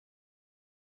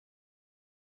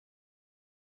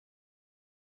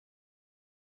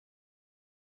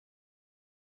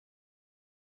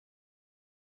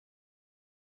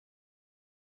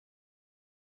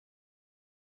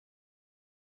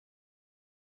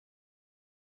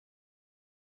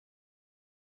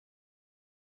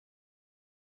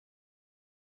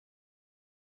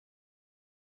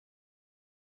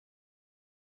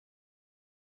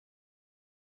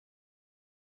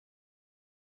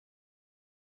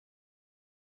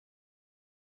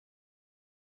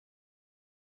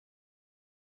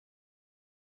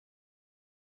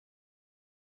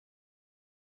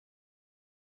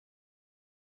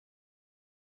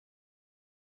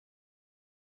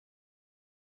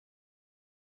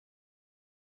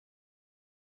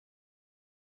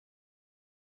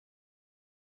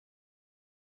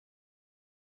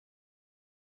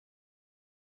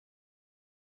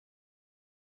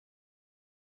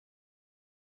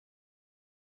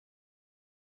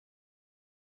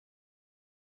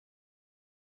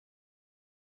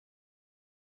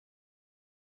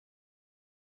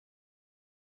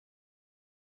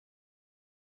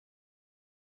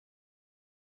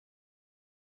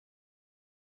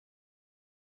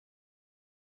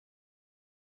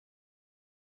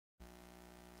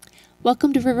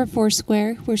Welcome to River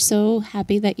Foursquare. We're so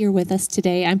happy that you're with us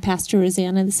today. I'm Pastor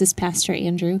Rosanna. This is Pastor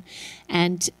Andrew.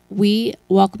 And we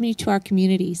welcome you to our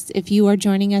communities. If you are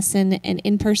joining us in an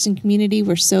in-person community,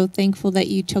 we're so thankful that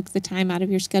you took the time out of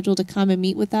your schedule to come and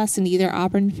meet with us in either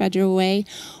Auburn Federal Way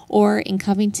or in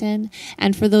Covington.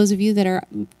 And for those of you that are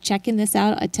checking this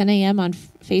out at 10 a.m. on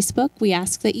Facebook, we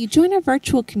ask that you join our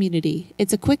virtual community.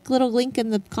 It's a quick little link in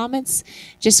the comments.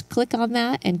 Just click on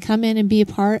that and come in and be a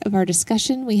part of our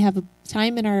discussion. We have a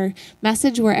time in our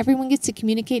message where everyone gets to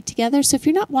communicate together. So if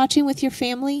you're not watching with your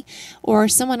family or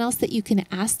someone else that you can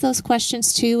ask those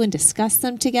questions to and discuss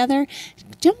them together,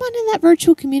 jump on in that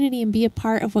virtual community and be a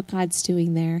part of what God's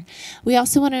doing there. We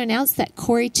also want to announce that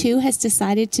Corey, too, has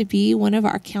decided to be one of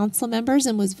our council members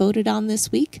and was voted on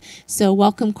this week. So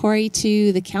welcome, Corey,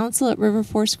 to the council at River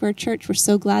Foursquare Church. We're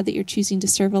so glad that you're choosing to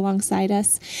serve alongside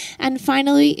us. And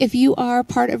finally, if you are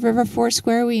part of River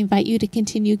Foursquare, we invite you to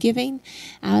continue giving.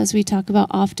 As we talk about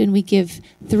often, we give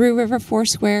through River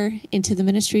Foursquare into the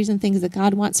ministries and things that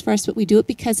God wants for us, but we do it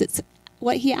because it's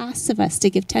what he asks of us, to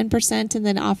give 10% and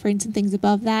then offerings and things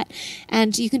above that.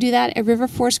 And you can do that at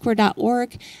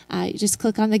riverfoursquare.org. You just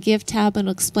click on the Give tab and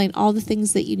it'll explain all the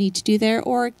things that you need to do there,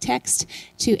 or text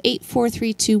to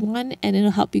 84321 and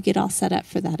it'll help you get all set up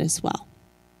for that as well.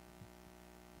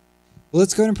 Well,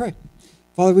 let's go ahead and pray.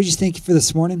 Father, we just thank you for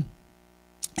this morning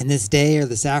and this day or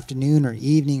this afternoon or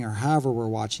evening or however we're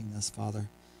watching this, Father,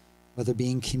 whether it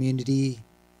be in community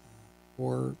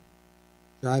or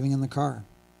driving in the car.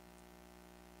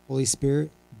 Holy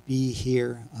Spirit, be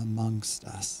here amongst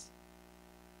us.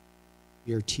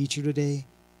 Be our teacher today.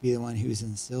 Be the one who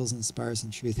instills, inspires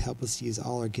in truth. Help us to use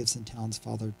all our gifts and talents,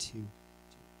 Father, to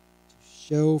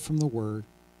show from the Word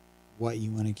what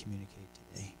you want to communicate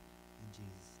today. In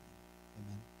Jesus'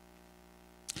 name,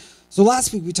 amen. So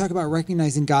last week we talked about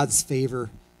recognizing God's favor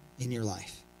in your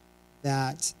life.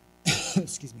 That,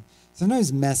 excuse me,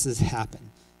 sometimes messes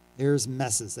happen. There's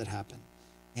messes that happen.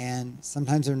 And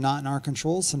sometimes they're not in our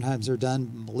control. Sometimes they're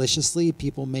done maliciously.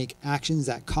 People make actions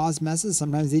that cause messes.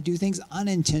 Sometimes they do things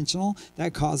unintentional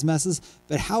that cause messes.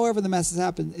 But however the messes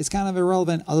happen, it's kind of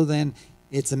irrelevant other than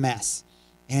it's a mess.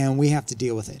 And we have to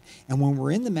deal with it. And when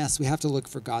we're in the mess, we have to look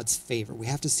for God's favor. We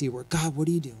have to see where, God, what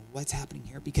are you doing? What's happening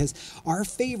here? Because our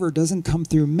favor doesn't come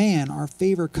through man. Our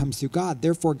favor comes through God.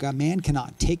 Therefore, God, man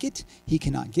cannot take it. He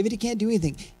cannot give it. He can't do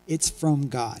anything. It's from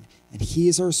God. And he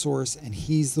is our source, and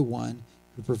he's the one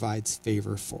who provides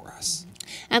favor for us.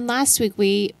 And last week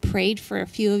we prayed for a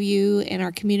few of you in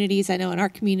our communities, I know in our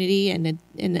community and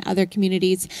in other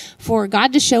communities, for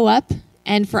God to show up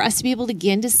and for us to be able to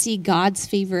begin to see God's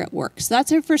favor at work. So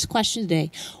that's our first question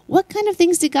today. What kind of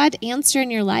things did God answer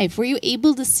in your life? Were you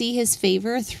able to see his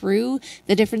favor through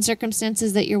the different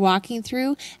circumstances that you're walking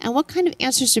through? And what kind of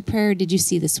answers to prayer did you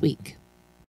see this week?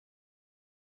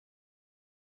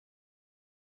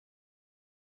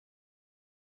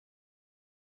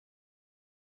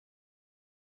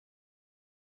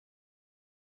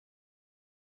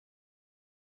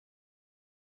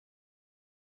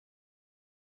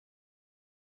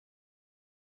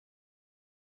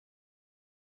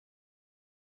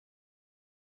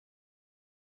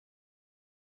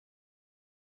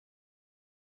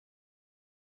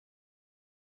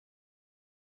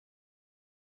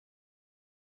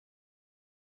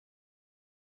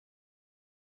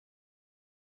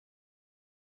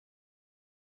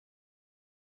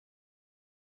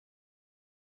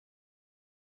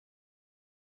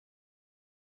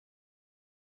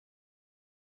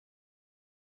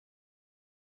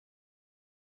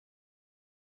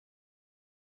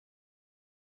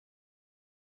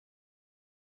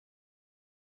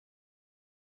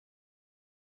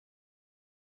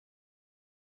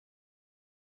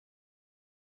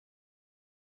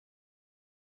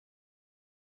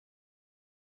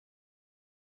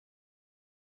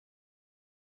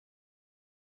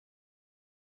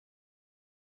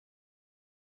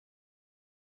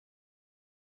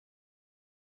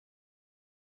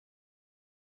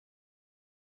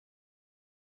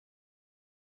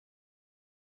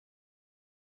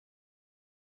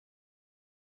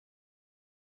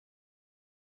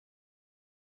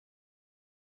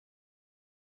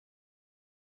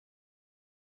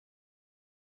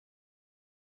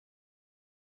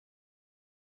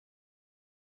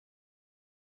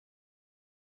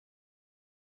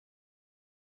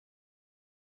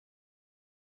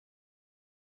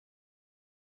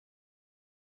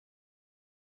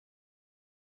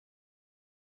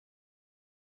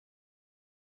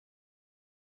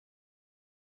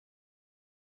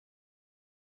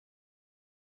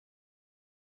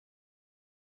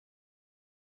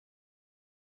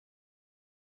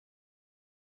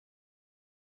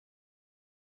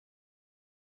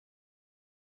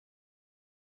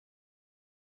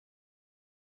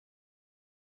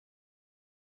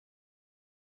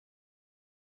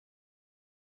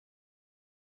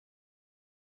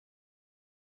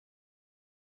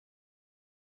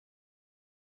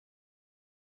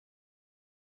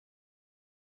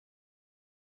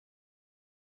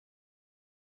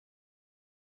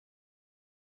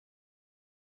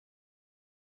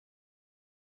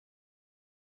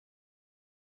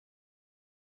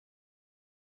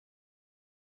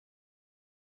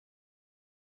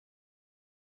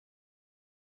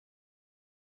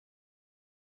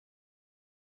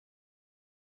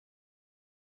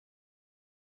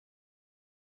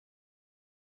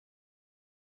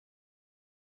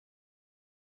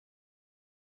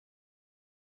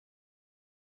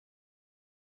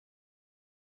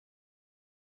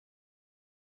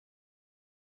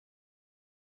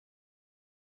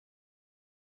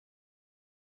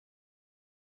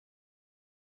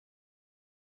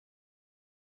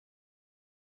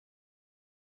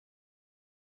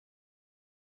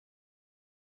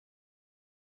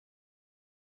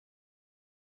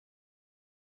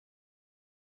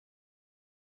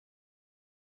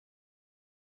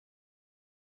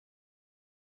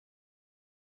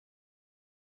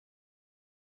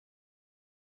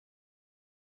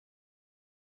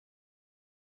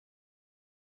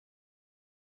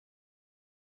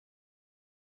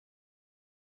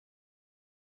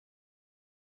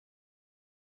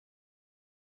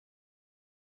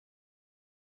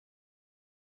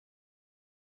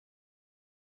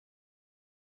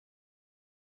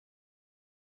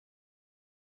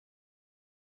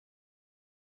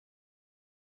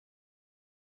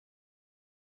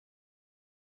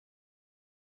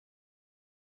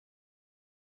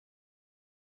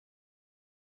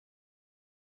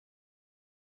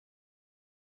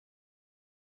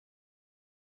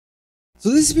 So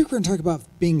this week we're going to talk about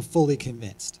being fully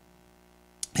convinced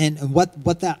and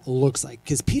what that looks like.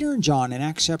 Because Peter and John in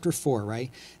Acts chapter 4,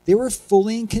 right, they were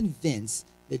fully convinced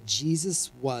that Jesus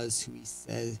was who he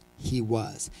said he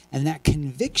was. And that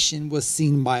conviction was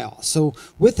seen by all. So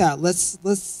with that,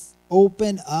 let's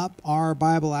open up our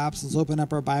Bible apps. Let's open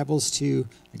up our Bibles to,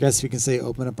 I guess we can say,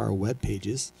 open up our web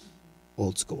pages.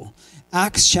 Old school.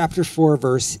 Acts chapter 4,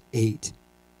 verse 8.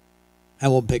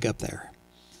 And we'll pick up there.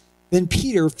 Then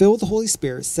Peter, filled with the Holy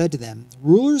Spirit, said to them,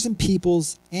 rulers and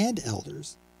peoples and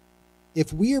elders,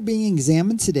 if we are being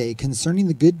examined today concerning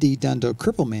the good deed done to a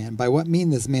crippled man, by what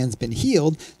means this man's been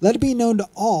healed, let it be known to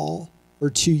all, or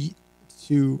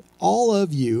to all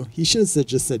of you. He should have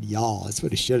just said y'all. That's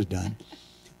what he should have done.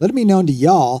 Let it be known to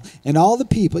y'all and all the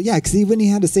people. Yeah, because he wouldn't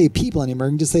have to say people anymore.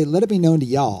 He can just say, let it be known to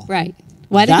y'all. Right.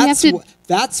 Why did he have to?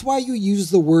 That's why you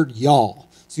use the word y'all.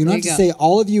 So you don't have to say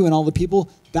all of you and all the people.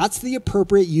 That's the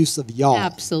appropriate use of y'all.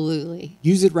 Absolutely.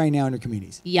 Use it right now in your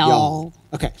communities. Y'all.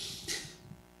 Okay.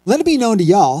 Let it be known to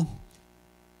y'all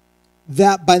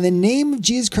that by the name of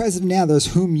Jesus Christ of Nazareth,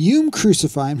 whom you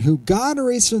crucified, who God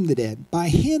raised from the dead, by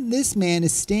him this man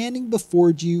is standing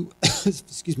before you,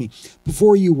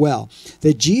 before you well.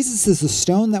 That Jesus is the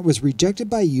stone that was rejected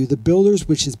by you, the builders,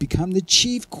 which has become the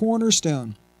chief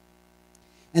cornerstone.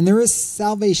 And there is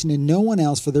salvation in no one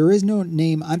else, for there is no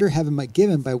name under heaven but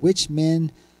given by which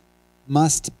men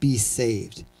must be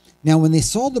saved. Now when they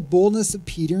saw the boldness of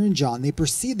Peter and John, they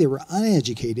perceived they were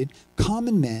uneducated,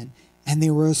 common men, and they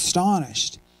were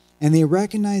astonished. And they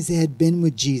recognized they had been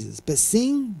with Jesus. But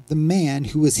seeing the man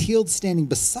who was healed standing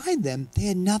beside them, they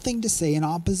had nothing to say in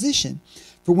opposition.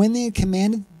 For when they had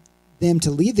commanded them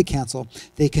to leave the council,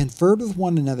 they conferred with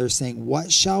one another, saying,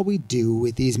 what shall we do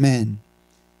with these men?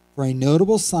 For a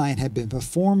notable sign had been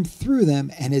performed through them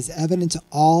and is evident to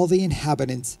all the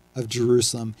inhabitants of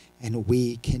Jerusalem, and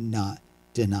we cannot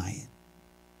deny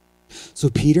it. So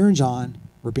Peter and John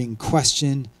were being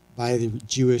questioned by the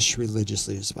Jewish religious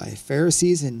leaders, by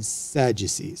Pharisees and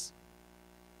Sadducees.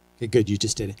 Okay, good, you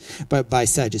just did it. But by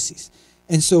Sadducees.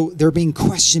 And so they're being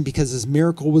questioned because this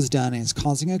miracle was done and it's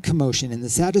causing a commotion. And the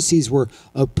Sadducees were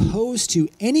opposed to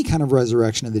any kind of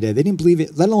resurrection of the dead. They didn't believe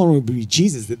it, let alone it would be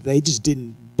Jesus. They just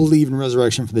didn't believe in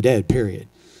resurrection from the dead, period.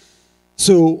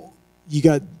 So you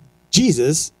got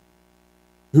Jesus,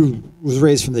 who was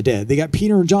raised from the dead. They got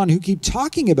Peter and John, who keep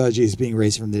talking about Jesus being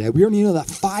raised from the dead. We already know that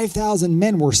 5,000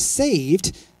 men were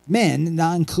saved. Men,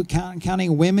 not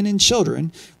counting women and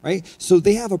children, right? So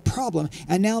they have a problem,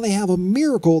 and now they have a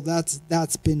miracle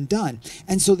that's been done.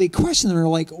 And so they question them, and are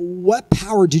like, what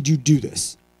power did you do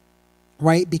this?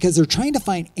 Right? Because they're trying to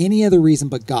find any other reason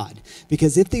but God.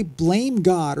 Because if they blame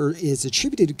God or is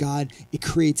attributed to God, it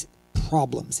creates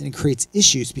problems and it creates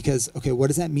issues because, okay, what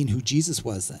does that mean who Jesus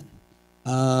was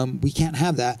then? We can't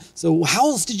have that. So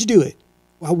how else did you do it?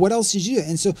 Well, what else did you do?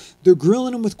 And so they're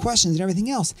grilling him with questions and everything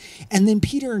else. And then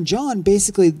Peter and John,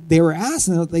 basically, they were asked,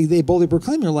 and they boldly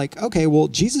proclaimed, they're like, okay, well,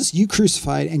 Jesus, you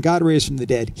crucified and God raised from the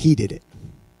dead. He did it.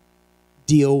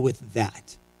 Deal with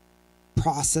that.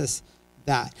 Process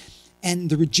that.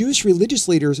 And the Jewish religious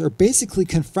leaders are basically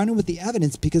confronted with the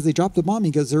evidence because they dropped the bomb.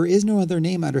 He goes, there is no other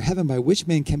name under heaven by which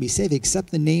men can be saved except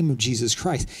the name of Jesus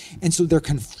Christ. And so they're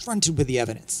confronted with the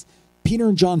evidence. Peter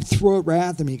and John throw it right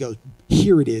at them. And he goes,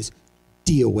 here it is.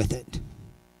 Deal with it.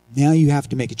 Now you have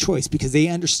to make a choice because they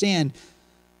understand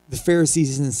the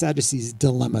Pharisees and Sadducees'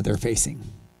 dilemma they're facing.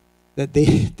 That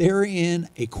they're in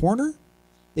a corner.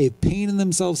 They've painted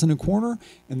themselves in a corner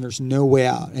and there's no way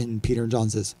out. And Peter and John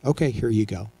says, okay, here you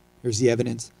go. Here's the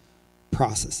evidence.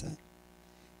 Process it.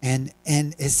 And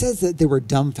it says that they were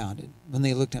dumbfounded when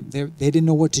they looked at him. They didn't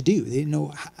know what to do. They didn't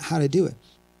know how to do it.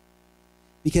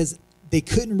 Because they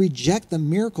couldn't reject the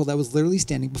miracle that was literally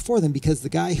standing before them because the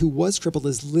guy who was crippled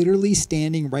is literally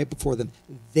standing right before them.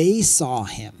 They saw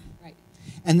him. Right.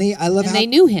 And they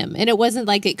knew him. And it wasn't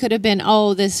like it could have been,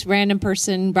 oh, this random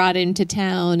person brought into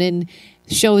town and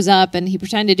shows up and he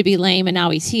pretended to be lame and now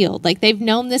he's healed. Like they've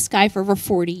known this guy for over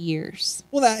 40 years.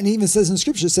 Well, that and even says in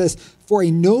scripture, it says, for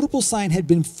a notable sign had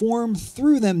been formed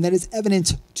through them that is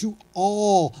evident to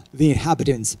all the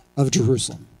inhabitants of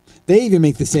Jerusalem. They even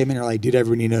make the statement, they're like, dude,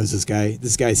 everybody knows this guy.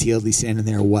 This guy's healed. He's standing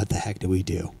there. What the heck do we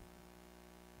do?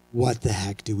 What the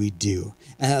heck do we do?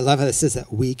 And I love how it says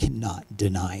that we cannot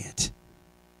deny it.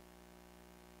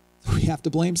 We have to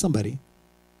blame somebody.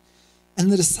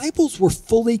 And the disciples were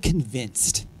fully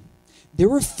convinced. They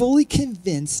were fully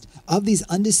convinced of these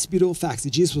undisputable facts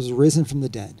that Jesus was risen from the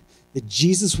dead, that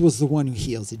Jesus was the one who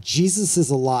heals, that Jesus is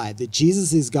alive, that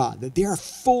Jesus is God, that they are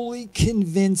fully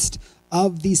convinced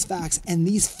of these facts, and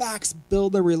these facts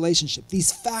build a relationship.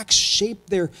 These facts shape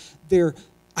their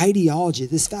ideology.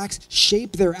 These facts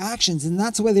shape their actions, and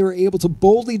that's why they were able to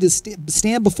boldly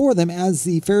stand before them, as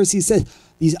the Pharisees said,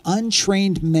 these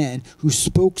untrained men who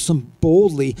spoke so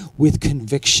boldly with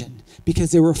conviction,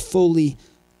 because they were fully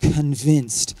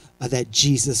convinced that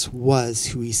Jesus was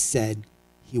who he said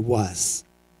he was.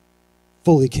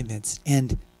 Fully convinced.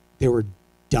 And they were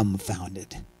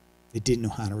dumbfounded. They didn't know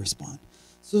how to respond.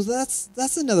 So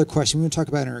that's another question we want to talk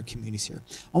about in our communities here.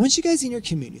 I want you guys in your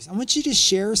communities, I want you to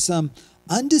share some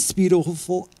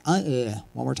undisputable,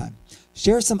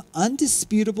 share some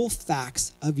undisputable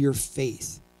facts of your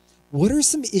faith. What are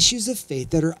some issues of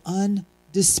faith that are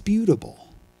undisputable?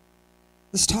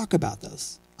 Let's talk about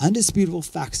those undisputable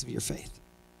facts of your faith.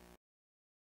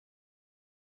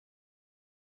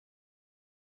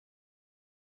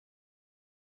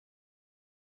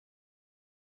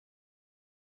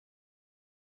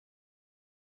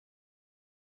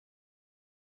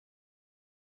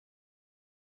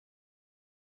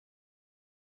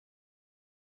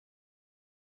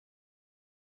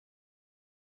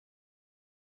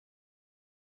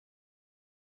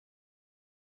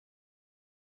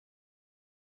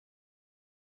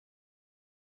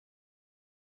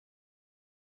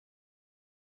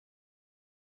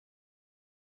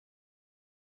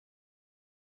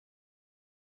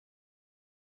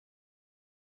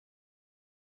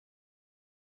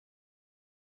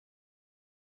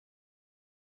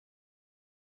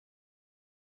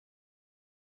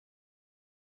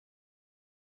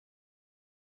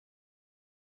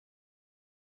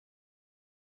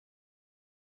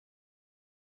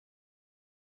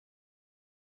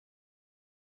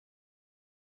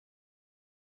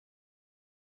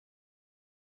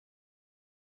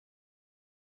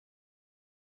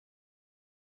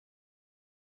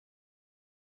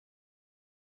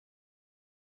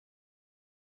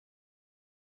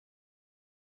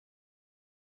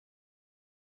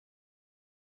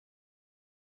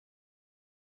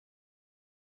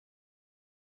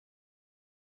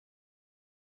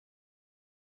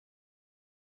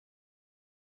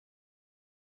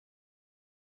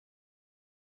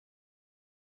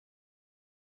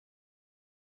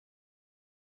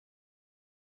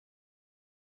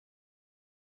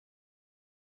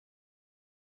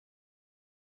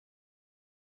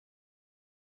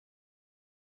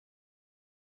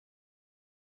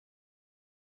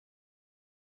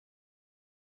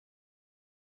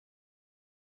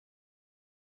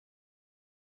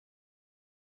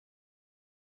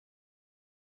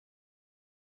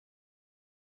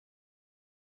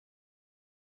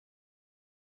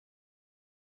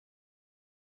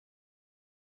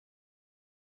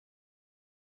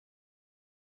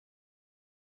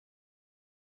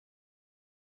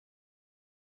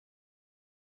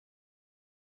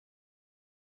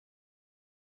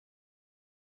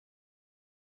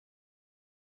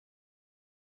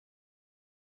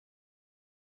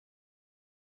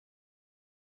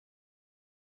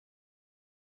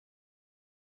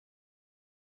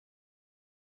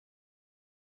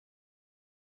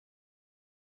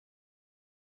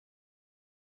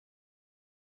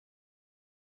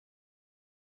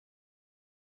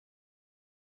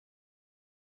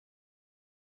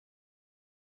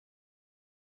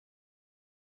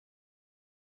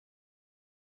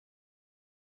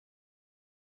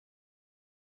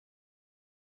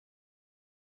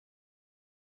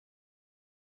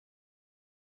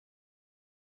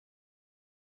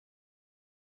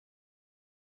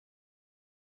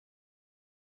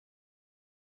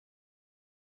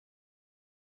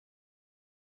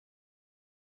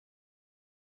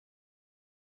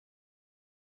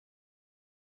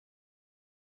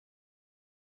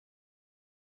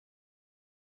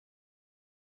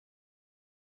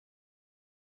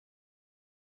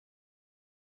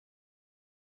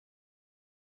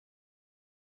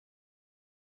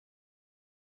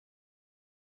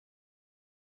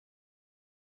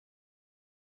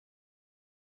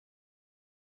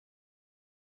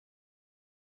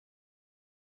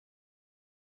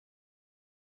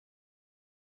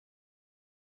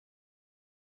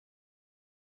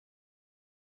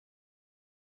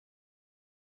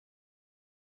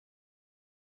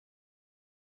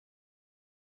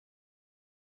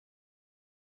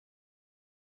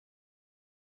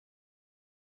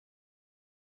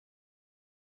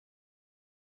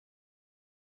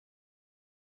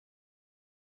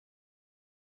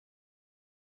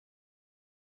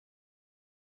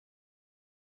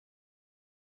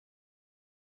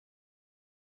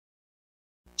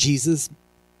 Jesus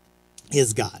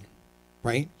is God.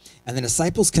 right? And the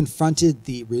disciples confronted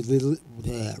the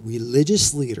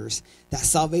religious leaders that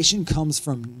salvation comes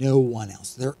from no one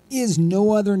else. There is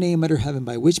no other name under heaven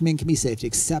by which men can be saved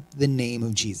except the name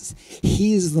of Jesus.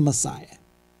 He is the Messiah.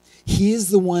 He is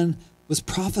the one was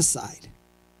prophesied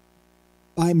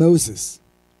by Moses,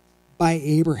 by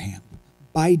Abraham,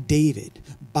 by David,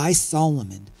 by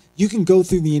Solomon. You can go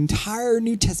through the entire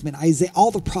New Testament, Isaiah,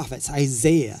 all the prophets,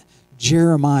 Isaiah,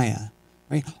 Jeremiah,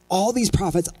 right? All these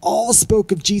prophets all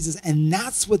spoke of Jesus, and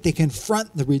that's what they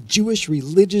confront the Jewish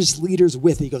religious leaders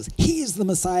with. He goes, he is the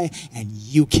Messiah, and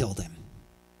you killed him.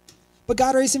 But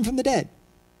God raised him from the dead.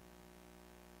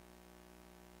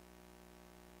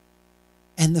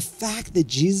 And the fact that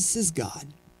Jesus is God,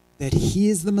 that he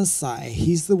is the Messiah,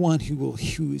 he's the one who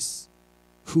is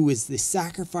the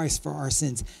sacrifice for our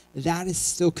sins, that is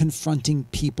still confronting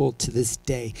people to this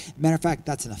day. Matter of fact,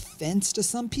 that's an offense to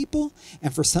some people,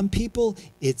 and for some people,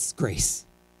 it's grace.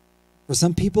 For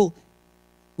some people,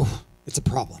 it's a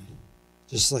problem,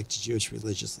 just like the Jewish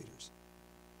religious leaders.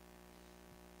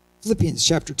 Philippians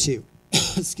chapter 2,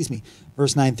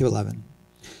 verse 9 through 11.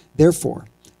 Therefore,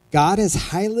 God has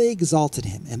highly exalted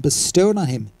him and bestowed on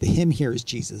him, the him here is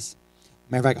Jesus.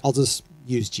 Matter of fact, I'll just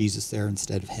use Jesus there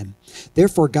instead of him.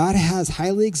 Therefore, God has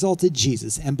highly exalted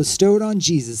Jesus and bestowed on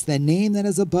Jesus the name that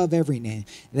is above every name.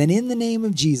 That in the name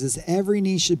of Jesus, every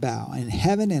knee should bow in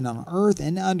heaven and on earth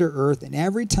and under earth, and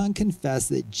every tongue confess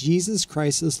that Jesus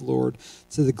Christ is Lord,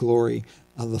 to the glory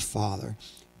of the Father.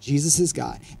 Jesus is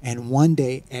God. And one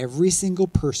day, every single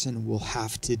person will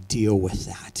have to deal with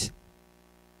that.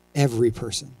 Every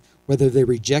person. Whether they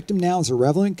reject him now is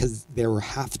irrelevant, because they will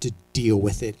have to deal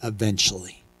with it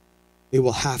eventually. They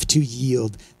will have to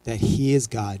yield that he is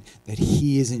God, that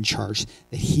he is in charge,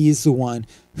 that he is the one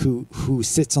who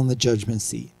sits on the judgment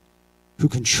seat, who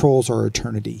controls our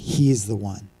eternity. He is the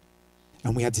one.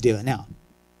 And we have to deal with it now.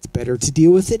 It's better to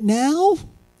deal with it now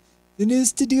than it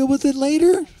is to deal with it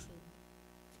later.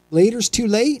 Later's too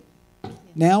late.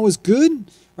 Now is good,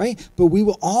 right? But we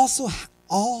will also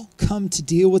all come to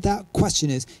deal with that question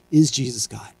is Jesus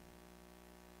God?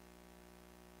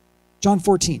 John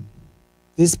 14.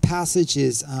 This passage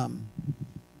is,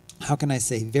 how can I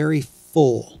say, very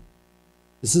full.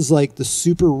 This is like the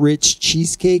super rich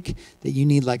cheesecake that you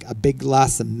need like a big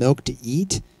glass of milk to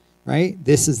eat, right?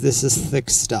 This is thick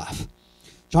stuff.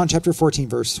 John chapter 14,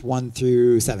 verse 1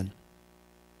 through 7.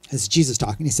 This is Jesus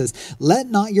talking. He says, let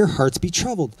not your hearts be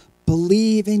troubled.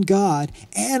 Believe in God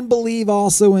and believe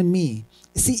also in me.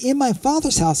 See, in my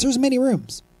Father's house, there's many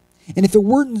rooms. And if it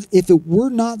were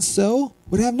not so,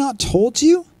 would I have not told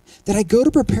you that I go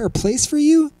to prepare a place for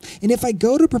you? And if I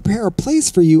go to prepare a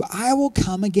place for you, I will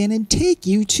come again and take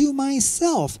you to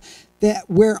myself, that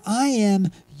where I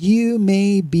am, you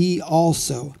may be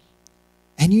also.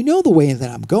 And you know the way that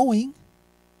I'm going.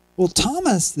 Well,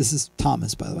 Thomas, this is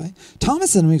Thomas, by the way.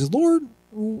 Thomas said to me, Lord,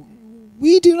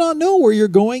 we do not know where you're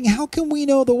going. How can we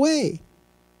know the way?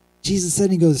 Jesus said,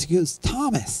 he goes,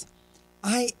 Thomas,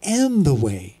 I am the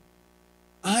way.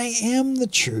 I am the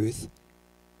truth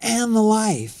and the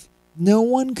life. No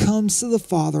one comes to the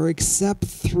Father except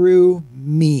through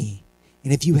me.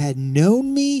 And if you had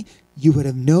known me, you would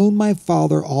have known my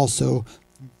Father also.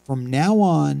 From now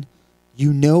on,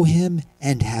 you know him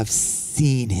and have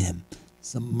seen him.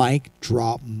 It's a mic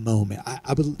drop moment.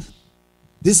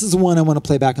 This is the one I want to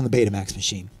play back on the Betamax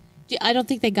machine. I don't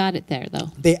think they got it there,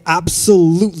 though. They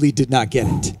absolutely did not get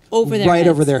it. Over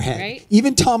their head. Right?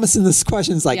 Even Thomas in this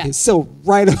question is like, Yeah. so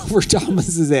right over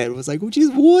Thomas's head. It was like, well, geez,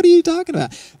 what are you talking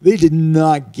about? They did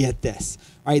not get this.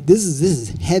 All right, this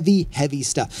is heavy, heavy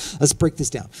stuff. Let's break this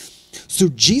down. So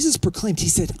Jesus proclaimed, he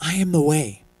said, I am the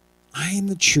way. I am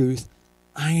the truth.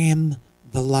 I am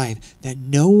the life. That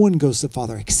no one goes to the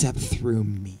Father except through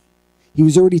me. He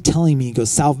was already telling me, he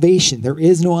goes, salvation, there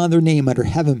is no other name under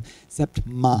heaven except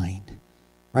mine,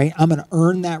 right? I'm going to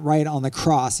earn that right on the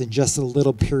cross in just a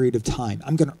little period of time.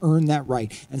 I'm going to earn that right,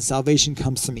 and salvation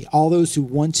comes to me. All those who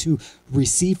want to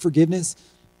receive forgiveness,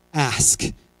 ask,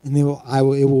 and it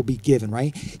will be given,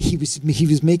 right? He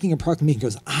was making a proclamation. He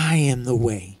goes, I am the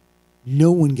way.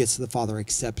 No one gets to the Father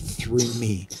except through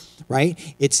me,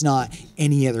 right? It's not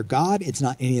any other God. It's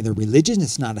not any other religion.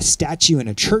 It's not a statue in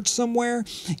a church somewhere.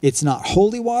 It's not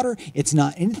holy water. It's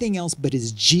not anything else, but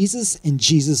it's Jesus and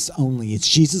Jesus only. It's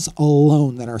Jesus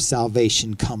alone that our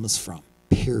salvation comes from,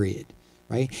 period,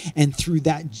 right? And through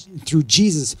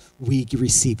Jesus, we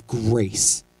receive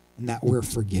grace and that we're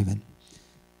forgiven.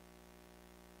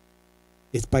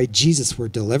 It's by Jesus we're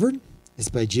delivered. It's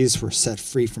by Jesus we're set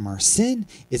free from our sin.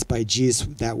 It's by Jesus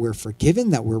that we're forgiven,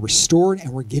 that we're restored,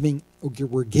 and we're given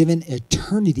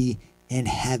eternity in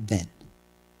heaven.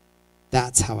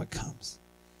 That's how it comes.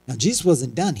 Now, Jesus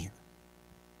wasn't done here.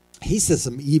 He says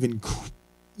some even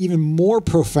more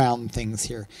profound things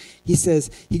here. He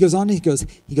goes on,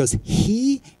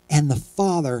 he and the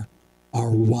Father are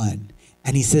one.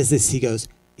 And he says this, he goes,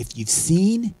 if you've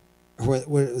seen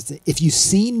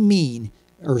me,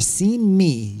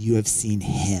 you have seen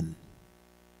him.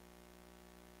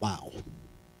 Wow.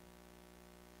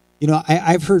 You know,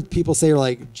 I've heard people say,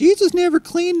 like, Jesus never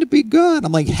claimed to be God.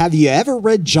 I'm like, have you ever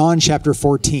read John chapter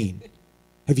 14?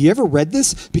 Have you ever read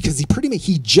this? Because he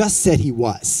just said he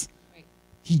was.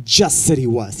 He just said he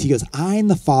was. He goes, I and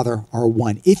the Father are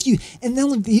one. And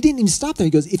then he didn't even stop there.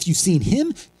 He goes, if you've seen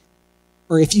him,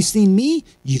 or if you've seen me,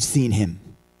 you've seen him.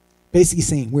 Basically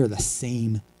saying we're the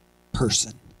same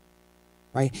person.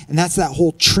 Right? And that's that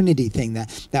whole Trinity thing,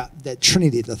 that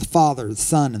Trinity, the Father, the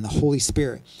Son, and the Holy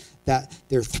Spirit. That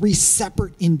they're three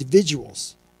separate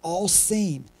individuals, all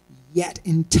same, yet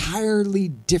entirely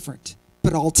different,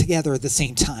 but all together at the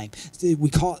same time. We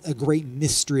call it a great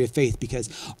mystery of faith because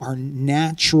our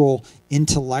natural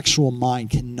intellectual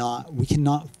mind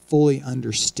cannot fully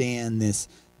understand this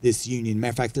union.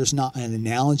 Matter of fact, there's not an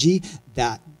analogy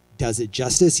that does it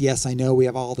justice. Yes, I know we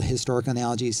have all the historical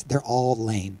analogies. They're all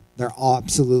lame. They're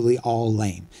absolutely all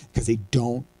lame because they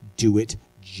don't do it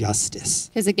justice.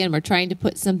 Because again, we're trying to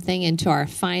put something into our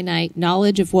finite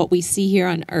knowledge of what we see here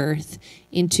on earth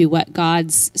into what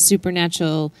God's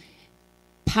supernatural,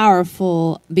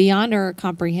 powerful, beyond our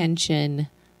comprehension,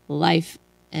 life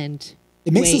and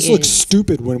it makes us look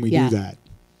stupid when we do that.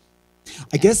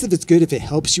 I guess if it's good if it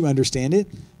helps you understand it,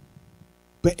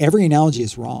 but every analogy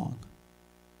is wrong.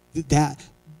 The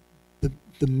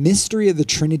mystery of the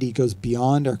Trinity goes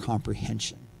beyond our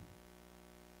comprehension.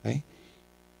 Okay?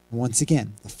 Once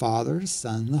again, the Father,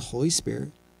 Son, and the Holy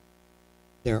Spirit,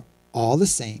 they're all the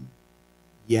same,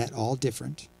 yet all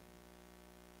different.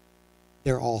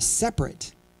 They're all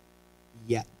separate,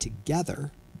 yet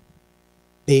together.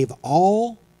 They've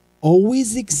all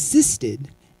always existed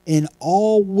and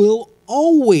all will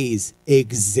always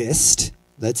exist.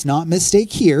 Let's not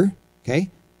mistake here, okay?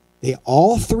 They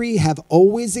all three have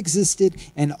always existed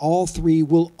and all three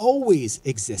will always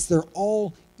exist. They're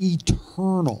all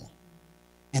eternal.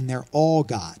 And they're all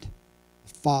God,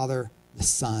 the Father, the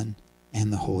Son,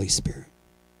 and the Holy Spirit.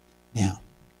 Now,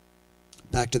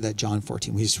 back to that John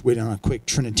 14. We just went on a quick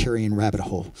Trinitarian rabbit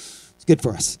hole. It's good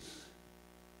for us.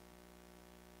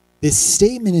 This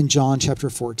statement in John chapter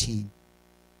 14,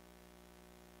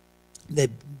 that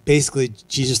basically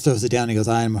Jesus throws it down and he goes,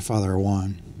 I and my Father are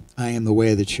one. I am the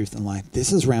way, the truth, and life.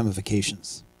 This is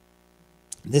ramifications.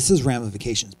 This is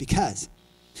ramifications because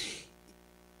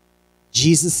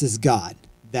Jesus is God.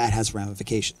 That has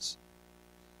ramifications.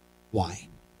 Why?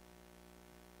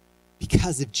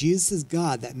 Because if Jesus is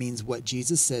God, that means what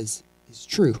Jesus says is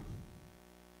true.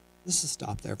 Let's just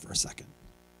stop there for a second.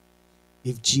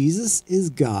 If Jesus is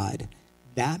God,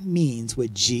 that means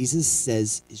what Jesus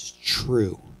says is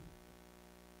true.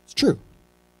 It's true.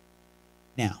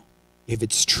 Now, if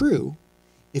it's true,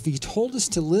 if he told us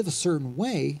to live a certain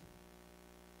way,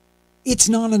 it's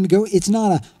not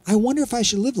a, I wonder if I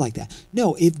should live like that.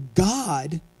 No, if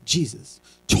God, Jesus,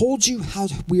 told you how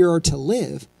we are to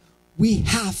live, we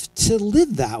have to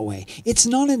live that way. It's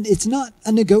not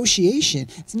a negotiation.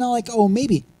 It's not like, oh,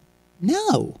 maybe.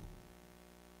 No.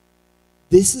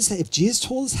 This is, if Jesus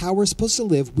told us how we're supposed to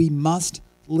live, we must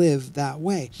live that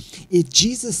way. If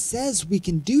Jesus says we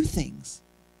can do things,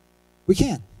 we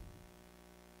can.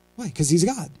 Why? Because he's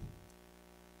God.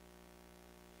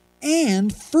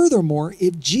 And furthermore,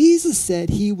 if Jesus said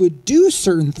he would do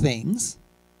certain things,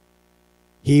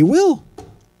 he will,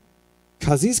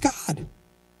 because he's God.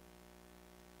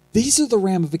 These are the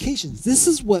ramifications. This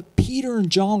is what Peter and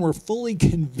John were fully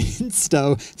convinced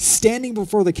of standing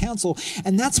before the council.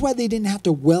 And that's why they didn't have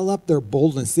to well up their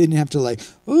boldness. They didn't have to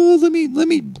let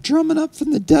me drum it up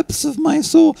from the depths of my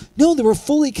soul. No, they were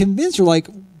fully convinced. They're like,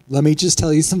 let me just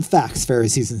tell you some facts,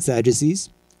 Pharisees and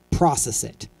Sadducees. Process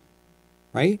it.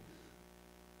 Right?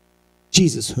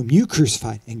 Jesus, whom you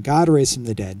crucified and God raised from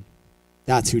the dead,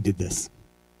 that's who did this.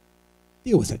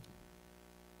 Deal with it.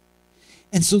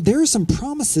 And so there are some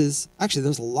promises. Actually,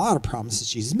 there's a lot of promises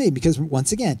Jesus made because,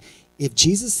 once again, if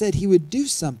Jesus said he would do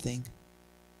something,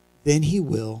 then he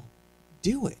will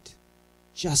do it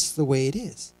just the way it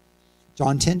is.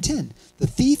 John 10:10, the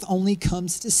thief only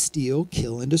comes to steal,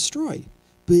 kill, and destroy.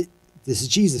 But this is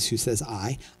Jesus who says,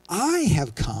 I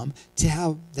have come to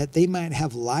have that they might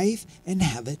have life and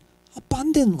have it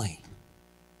abundantly.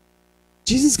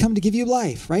 Jesus come to give you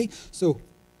life, right? So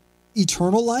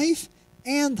eternal life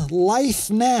and life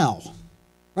now,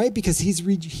 right? Because he's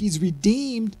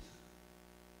redeemed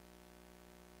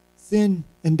sin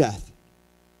and death.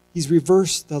 He's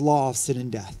reversed the law of sin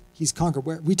and death. He's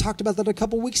conquered. We talked about that a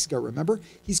couple weeks ago, remember?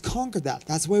 He's conquered that.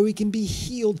 That's why we can be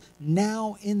healed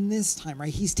now in this time,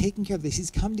 right? He's taking care of this.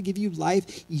 He's come to give you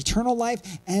life, eternal life,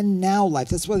 and now life.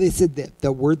 That's why they said that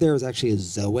the word there is actually a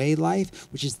Zoe life,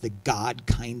 which is the God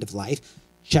kind of life.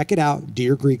 Check it out. Do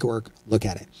your Greek work. Look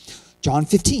at it. John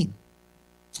 15,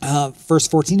 verse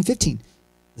 14 and 15.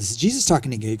 This is Jesus talking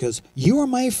to you. He goes, you are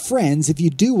my friends if you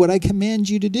do what I command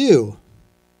you to do.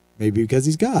 Maybe because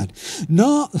he's God.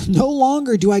 No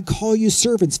longer do I call you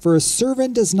servants, for a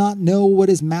servant does not know what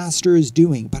his master is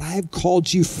doing, but I have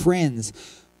called you friends.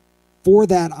 For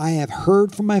that I have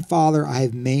heard from my Father, I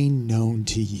have made known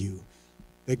to you.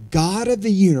 The God of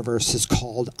the universe has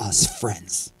called us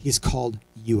friends. He's called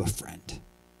you a friend.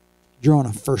 You're on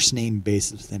a first name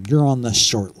basis with him. You're on the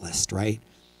short list, right?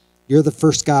 You're the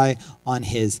first guy on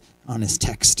his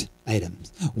text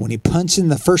items. When he punches in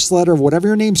the first letter of whatever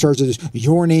your name starts with,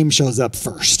 your name shows up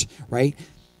first, right?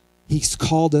 He's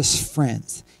called us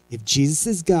friends. If Jesus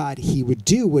is God, he would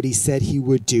do what he said he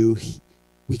would do.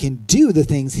 We can do the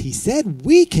things he said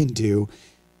we can do.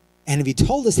 And if he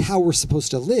told us how we're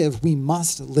supposed to live, we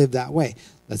must live that way.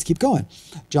 Let's keep going.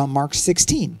 Mark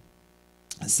 16.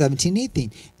 17,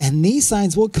 18. And these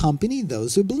signs will accompany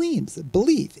those who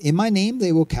believe. In my name,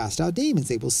 they will cast out demons.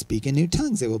 They will speak in new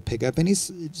tongues. They will pick up any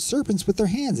serpents with their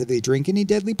hands. If they drink any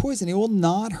deadly poison, it will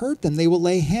not hurt them. They will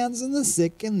lay hands on the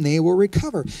sick and they will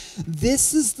recover.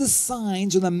 This is the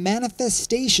signs or the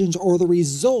manifestations or the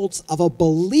results of a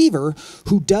believer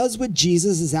who does what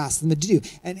Jesus has asked them to do.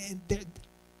 And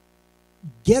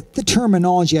get the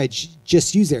terminology I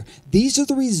just used there. These are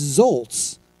the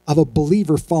results of a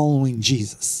believer following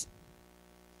Jesus.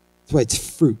 That's why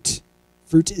it's fruit.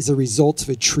 Fruit is a result of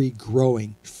a tree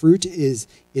growing. Fruit is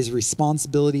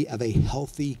responsibility of a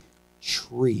healthy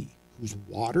tree who's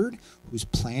watered, who's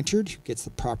planted, who gets the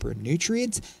proper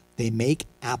nutrients. They make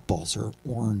apples or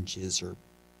oranges or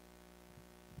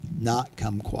not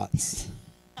kumquats.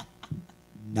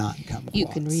 Not kumquats. You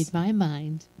can read my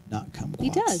mind. Not kumquats.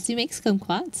 He does. He makes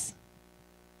kumquats.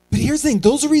 But here's the thing.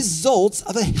 Those are results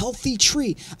of a healthy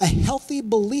tree. A healthy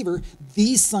believer,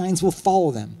 these signs will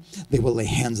follow them. They will lay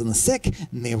hands on the sick,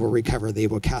 and they will recover. They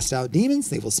will cast out demons.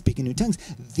 They will speak in new tongues.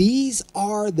 These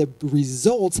are the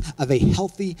results of a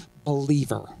healthy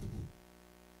believer.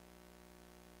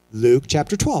 Luke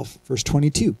chapter 12, verse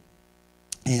 22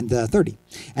 and 30.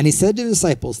 And he said to the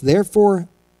disciples, therefore,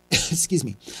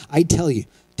 I tell you,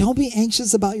 don't be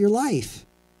anxious about your life,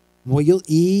 what you'll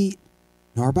eat,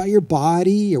 nor about your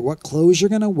body or what clothes you're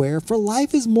going to wear. For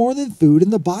life is more than food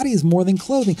and the body is more than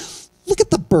clothing. Look at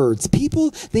the birds,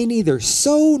 people. They neither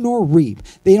sow nor reap.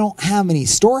 They don't have any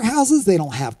storehouses. They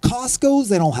don't have Costco's.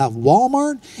 They don't have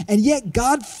Walmart. And yet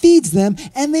God feeds them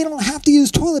and they don't have to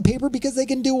use toilet paper because they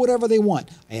can do whatever they want.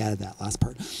 I added that last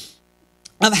part.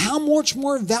 Of how much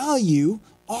more value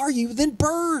are you than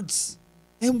birds?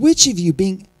 And which of you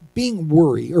being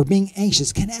worried or being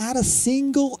anxious can add a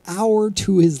single hour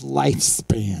to his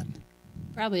lifespan?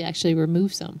 Probably actually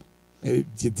remove some. The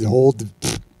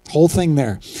whole thing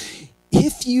there.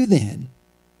 If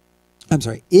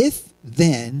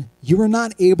then you are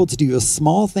not able to do a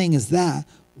small thing as that,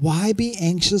 why be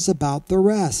anxious about the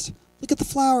rest? Look at the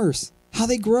flowers, how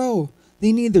they grow.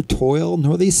 They neither toil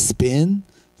nor they spin.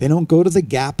 They don't go to the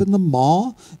Gap in the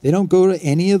mall. They don't go to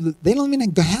they don't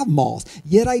even have malls.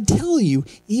 Yet I tell you,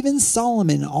 even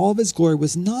Solomon in all of his glory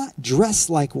was not dressed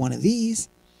like one of these.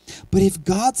 But if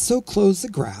God so clothes the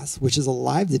grass, which is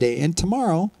alive today and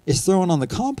tomorrow is thrown on the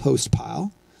compost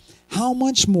pile, how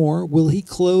much more will he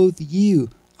clothe you?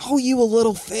 Oh, you of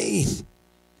little faith.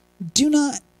 Do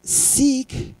not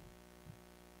seek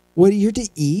what you're to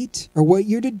eat or what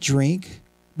you're to drink,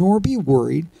 nor be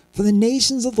worried, for the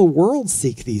nations of the world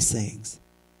seek these things,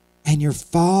 and your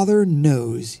Father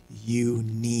knows you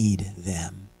need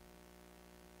them.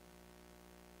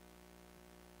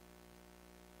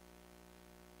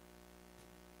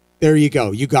 There you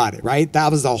go. You got it, right?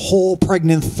 That was a whole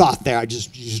pregnant thought there. You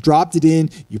just dropped it in.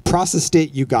 You processed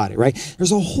it. You got it, right?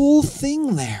 There's a whole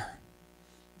thing there.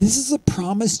 This is a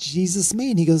promise Jesus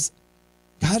made. He goes,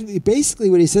 God, basically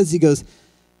what he says, he goes,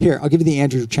 here, I'll give you the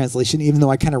Andrew translation, even though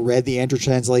I kind of read the Andrew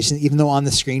translation, even though on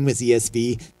the screen was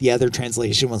ESV, the other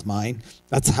translation was mine.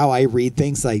 That's how I read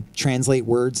things. I translate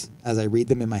words as I read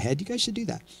them in my head. You guys should do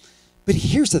that. But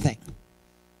here's the thing.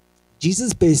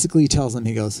 Jesus basically tells them,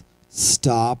 he goes,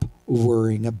 stop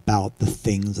worrying about the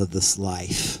things of this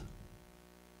life.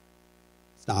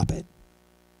 Stop it.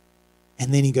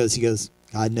 And then he goes,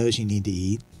 God knows you need to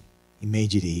eat. He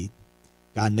made you to eat.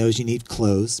 God knows you need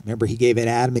clothes. Remember, he gave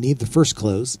Adam and Eve the first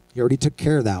clothes. He already took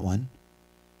care of that one.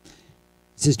 He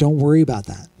says, don't worry about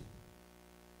that.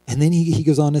 And then he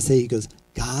goes on to say, he goes,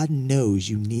 God knows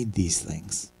you need these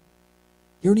things.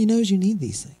 He already knows you need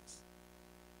these things.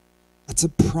 That's a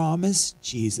promise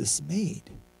Jesus made.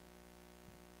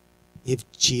 If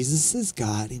Jesus is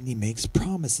God and he makes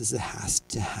promises, it has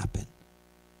to happen.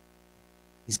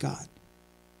 He's God.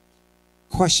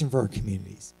 Question for our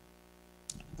communities.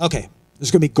 Okay,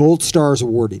 there's going to be gold stars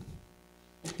awarded.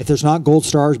 If there's not gold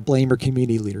stars, blame your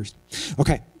community leaders.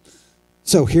 Okay,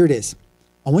 so here it is.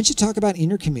 I want you to talk about in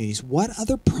your communities what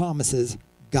other promises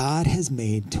God has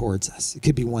made towards us. It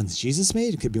could be ones Jesus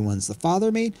made. It could be ones the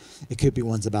Father made. It could be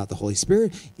ones about the Holy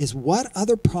Spirit. Is what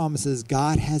other promises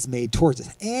God has made towards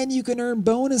us. And you can earn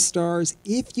bonus stars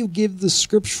if you give the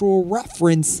scriptural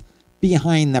reference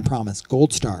behind that promise.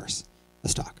 Gold stars.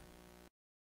 Let's talk.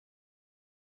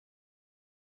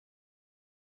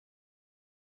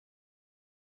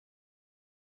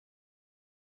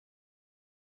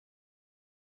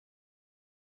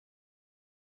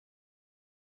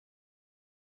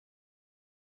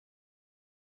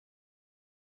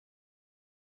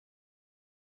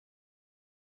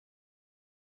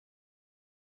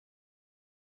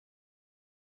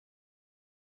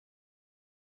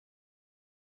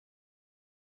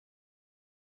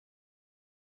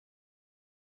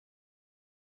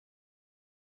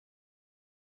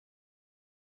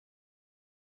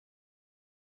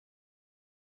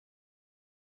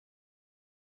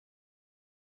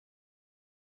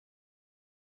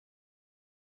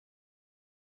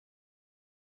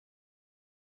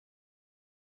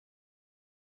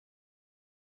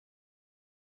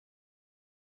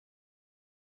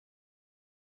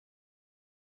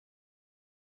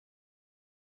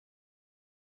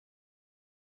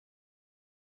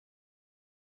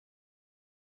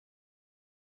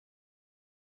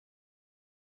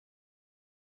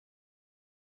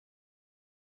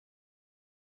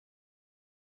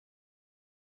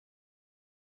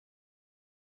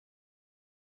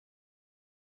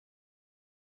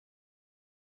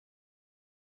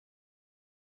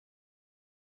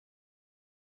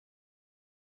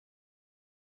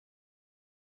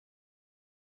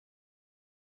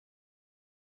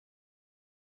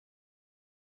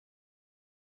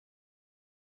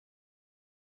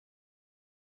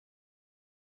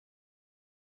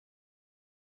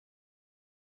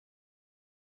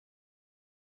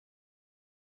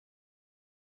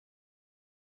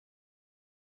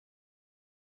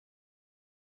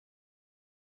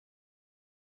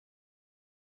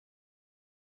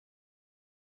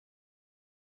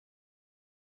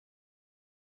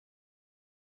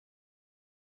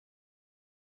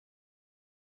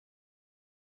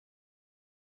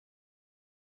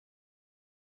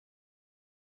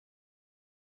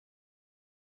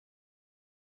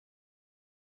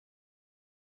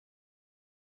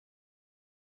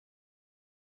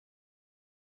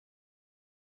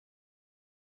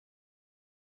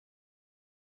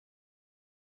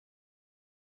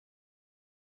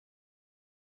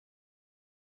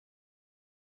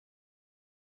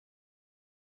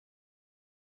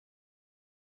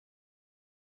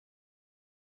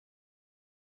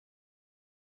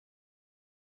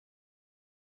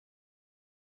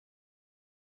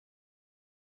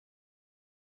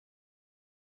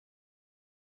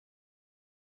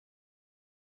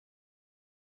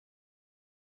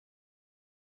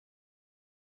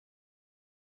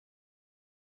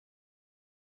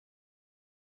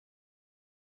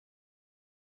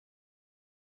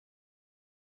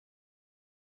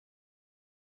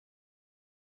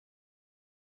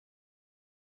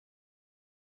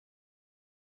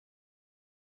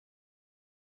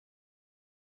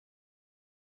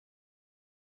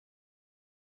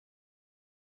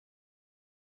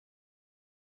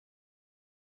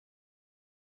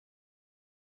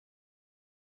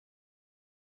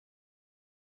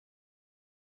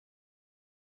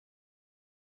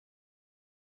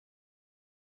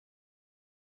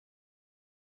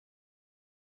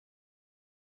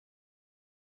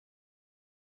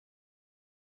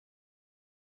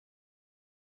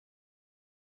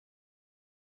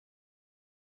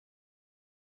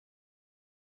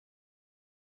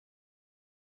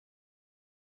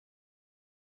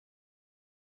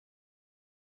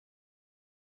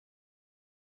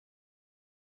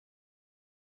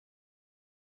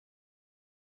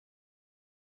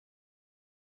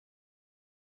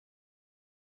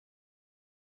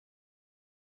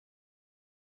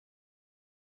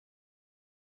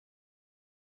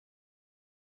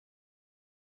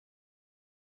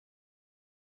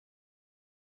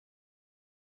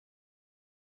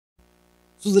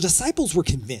 So the disciples were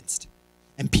convinced.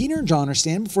 And Peter and John are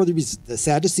standing before the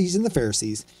Sadducees and the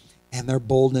Pharisees, and their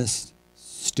boldness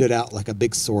stood out like a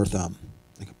big sore thumb.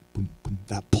 Like a boom, boom,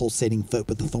 that pulsating foot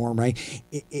with the thorn, right?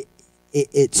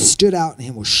 It stood out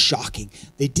and was shocking.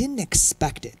 They didn't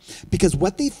expect it because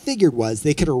what they figured was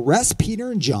they could arrest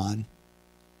Peter and John,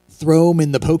 throw them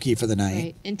in the pokey for the night.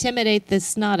 Right. Intimidate the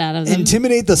snot out of them.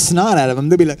 Intimidate the snot out of them.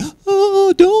 They'd be like,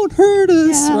 oh, don't hurt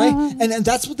us, right? And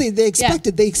that's what they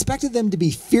expected. Yeah. They expected them to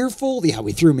be fearful. Yeah,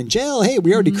 we threw them in jail. Hey,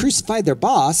 we already crucified their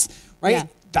boss, right? Yeah.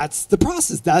 That's the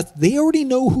process. They already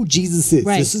know who Jesus is.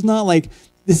 Right. This is not like,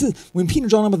 when Peter and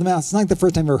John opened the mouth, it's not like the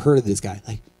first time I've ever heard of this guy.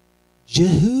 Like,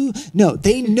 Jehu? No,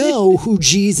 they know who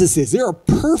Jesus is. They're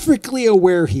perfectly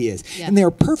aware he is. Yeah. And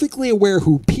they're perfectly aware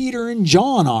who Peter and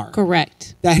John are.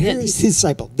 Correct. That is his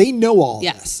disciple. They know all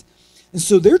this. And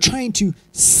so they're trying to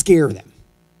scare them.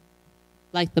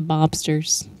 Like the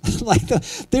mobsters.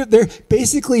 They're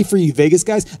basically, for you Vegas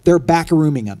guys, they're back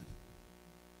rooming them.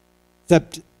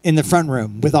 Except in the front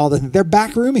room with all they're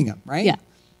back rooming them, right? Yeah.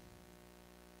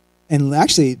 And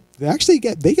actually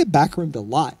they get back roomed a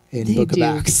lot in the Book of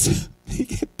Acts. They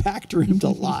get back roomed a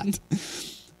lot.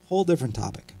 Whole different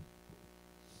topic.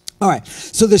 All right.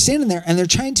 So they're standing there and they're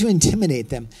trying to intimidate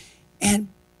them.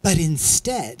 But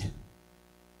instead,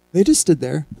 they just stood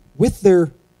there with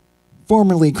their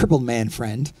formerly crippled man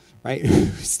friend, right?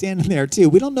 Standing there too.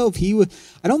 We don't know if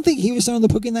I don't think he was throwing the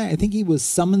poke in that. I think he was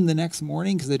summoned the next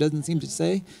morning because it doesn't seem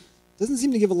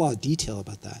to give a lot of detail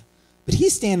about that. But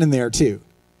he's standing there too.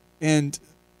 And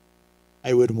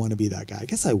I wouldn't want to be that guy. I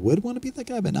guess I would want to be that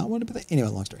guy, but not want to be that. Anyway,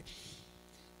 long story.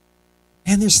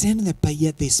 And they're standing there, but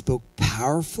yet they spoke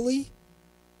powerfully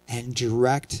and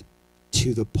direct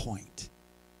to the point.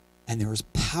 And there was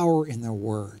power in their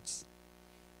words.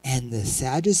 And the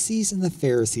Sadducees and the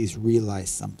Pharisees realized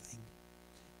something.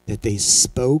 That they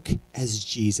spoke as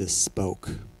Jesus spoke.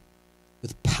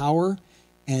 With power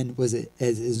and, was it,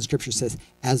 as Scripture says,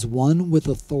 as one with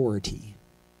authority.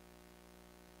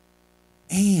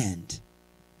 And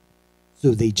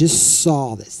so they just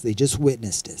saw this. They just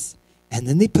witnessed this. And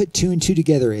then they put two and two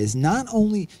together as not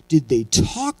only did they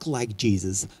talk like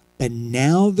Jesus, but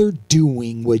now they're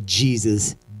doing what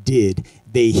Jesus did.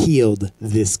 They healed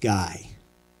this guy.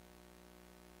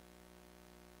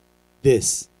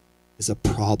 This is a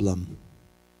problem.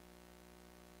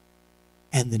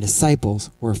 And the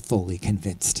disciples were fully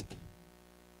convinced.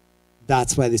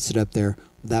 That's why they stood up there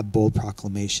with that bold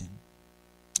proclamation.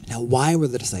 Now, why were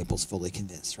the disciples fully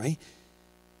convinced, right?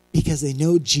 Because they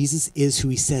know Jesus is who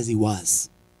he says he was.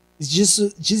 It's just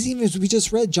even as we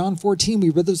just read John 14,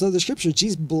 we read those other scriptures,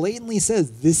 Jesus blatantly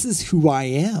says, this is who I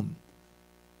am.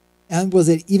 And was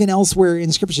it even elsewhere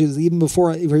in scriptures, even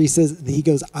before where he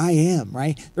goes, I am,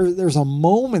 right? There's a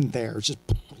moment there, just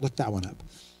look that one up,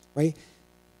 right?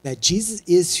 That Jesus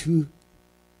is who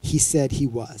he said he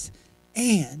was.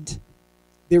 And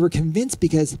they were convinced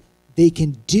because they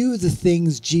can do the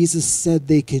things Jesus said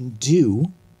they can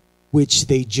do, which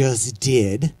they just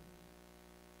did,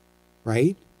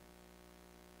 right?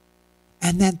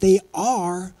 And that they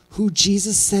are who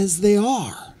Jesus says they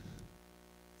are.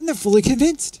 And they're fully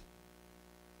convinced.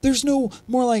 There's no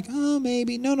more like, oh,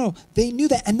 maybe. No. They knew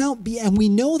that. And we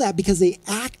know that because they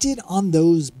acted on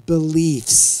those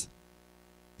beliefs.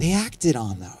 They acted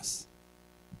on those.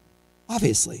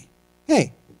 Obviously.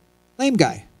 Hey, lame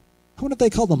guy. What if they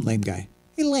called him lame guy?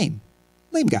 Hey, lame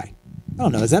guy. I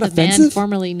don't know. Is that offensive? The man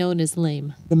formerly known as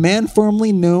lame. The man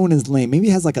formerly known as lame. Maybe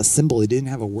he has like a symbol. He didn't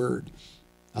have a word.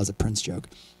 That was a Prince joke.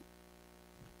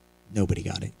 Nobody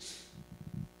got it.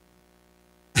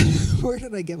 Where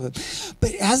did I get it?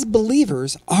 But as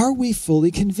believers, are we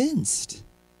fully convinced?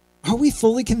 Are we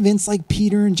fully convinced like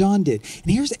Peter and John did?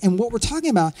 And what we're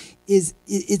talking about is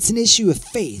it's an issue of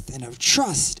faith and of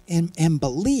trust and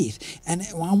belief. And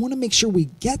I want to make sure we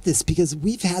get this because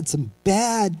we've had some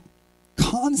bad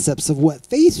concepts of what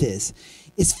faith is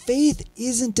faith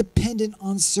isn't dependent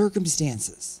on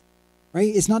circumstances,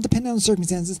 right? It's not dependent on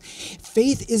circumstances.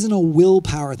 Faith isn't a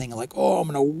willpower thing like, oh, I'm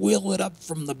going to will it up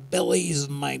from the bellies of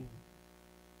my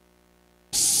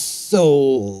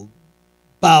soul.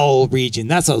 Bowel region.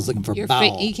 That's what I was looking for.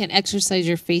 Bowel. You can exercise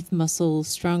your faith muscle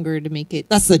stronger to make it.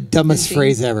 That's the dumbest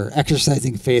phrase ever.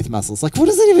 Exercising faith muscles. Like, what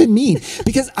does it even mean?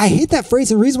 Because I hate that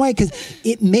phrase. And the reason why, because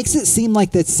it makes it seem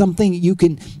like that's something you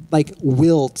can like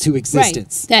will to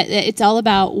existence. Right. That it's all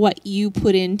about what you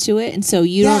put into it, and so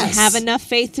you don't have enough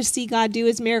faith to see God do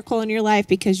His miracle in your life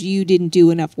because you didn't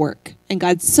do enough work. And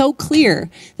God's so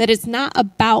clear that it's not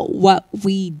about what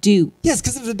we do. Yes,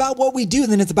 because if it's about what we do,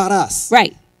 then it's about us.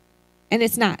 Right. And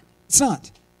it's not. It's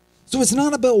not. So it's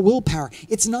not about willpower.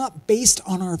 It's not based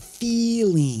on our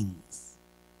feelings.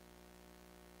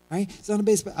 Right? It's not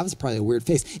based, that was probably a weird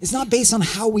face. It's not based on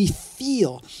how we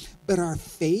feel, but our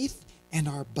faith And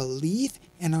our belief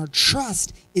and our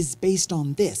trust is based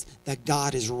on this, that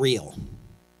God is real.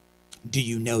 Do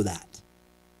you know that?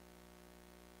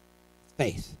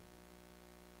 Faith.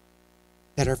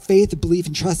 That our faith, belief,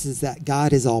 and trust is that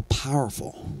God is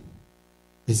all-powerful.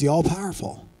 Is he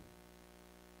all-powerful?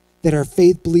 That our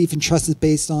faith, belief, and trust is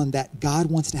based on that God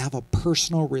wants to have a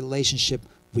personal relationship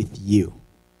with you.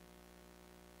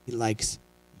 He likes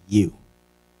you.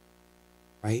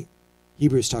 Right?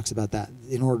 Hebrews talks about that.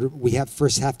 In order, we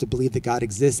first have to believe that God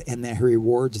exists and that he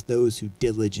rewards those who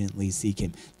diligently seek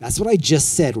him. That's what I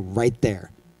just said right there.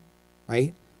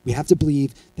 Right? We have to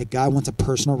believe that God wants a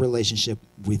personal relationship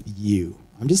with you.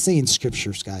 I'm just saying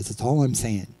scriptures, guys. That's all I'm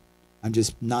saying. I'm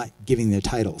just not giving the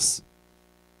titles.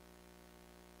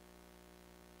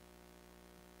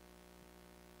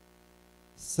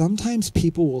 Sometimes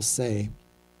people will say,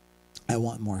 I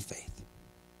want more faith.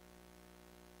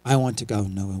 I want to go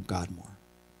know God more.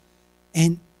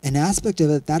 And an aspect of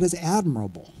it, that is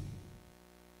admirable.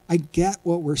 I get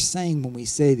what we're saying when we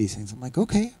say these things. I'm like,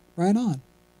 okay, right on.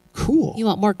 Cool. You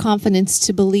want more confidence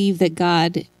to believe that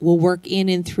God will work in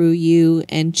and through you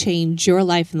and change your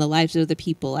life and the lives of the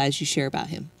people as you share about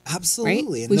him.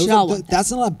 Absolutely. Right? And We should all want that.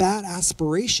 That's not a bad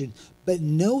aspiration. But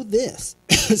know this,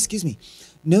 excuse me,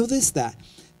 know this, that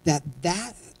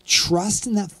trust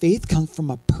and that faith comes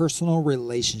from a personal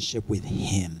relationship with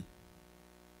him.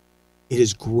 It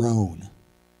is grown.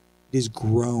 It is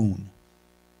grown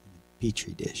in a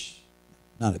petri dish.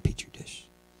 Not a petri dish.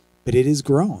 But it is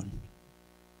grown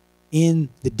in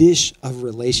the dish of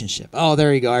relationship. Oh,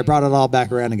 there you go. I brought it all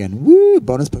back around again. Woo!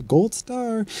 Bonus, but gold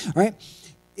star. All right?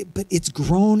 But it's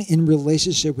grown in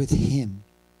relationship with him.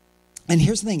 And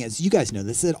here's the thing is, you guys know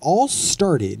this, it all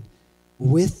started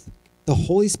with the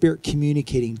Holy Spirit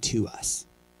communicating to us.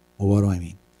 Well, what do I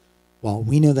mean? Well,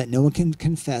 we know that no one can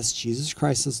confess Jesus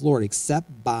Christ as Lord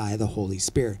except by the Holy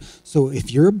Spirit. So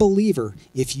if you're a believer,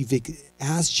 if you've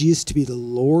asked Jesus to be the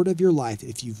Lord of your life,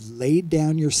 if you've laid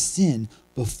down your sin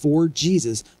before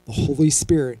Jesus, the Holy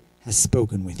Spirit has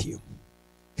spoken with you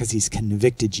because he's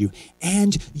convicted you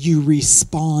and you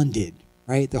responded,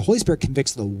 right? The Holy Spirit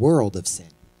convicts the world of sin.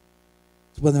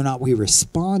 Whether or not we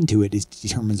respond to it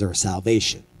determines our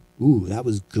salvation. Ooh, that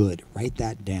was good. Write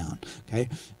that down, okay?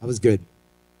 That was good.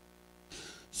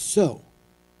 So,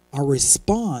 our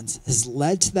response has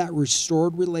led to that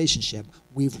restored relationship.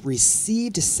 We've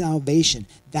received salvation.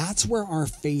 That's where our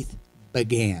faith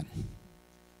began.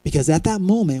 Because at that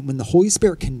moment, when the Holy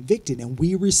Spirit convicted and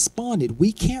we responded,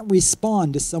 we can't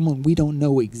respond to someone we don't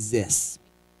know exists.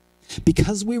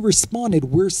 Because we responded,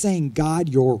 we're saying, God,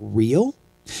 you're real.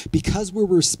 Because we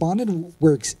responded,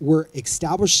 we're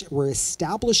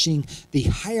establishing the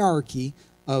hierarchy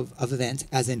of events,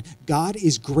 as in God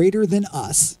is greater than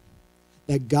us,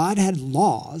 that God had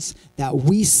laws, that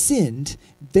we sinned,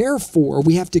 therefore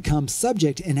we have to come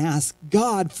subject and ask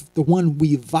God, the one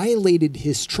we violated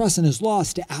his trust and his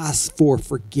laws, to ask for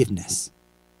forgiveness,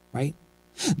 right?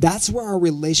 That's where our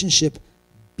relationship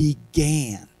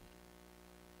began.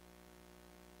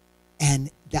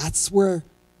 And that's where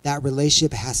that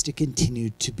relationship has to continue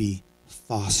to be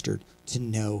fostered, to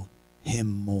know him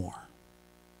more.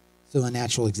 So a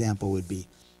natural example would be,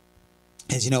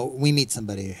 as you know, we meet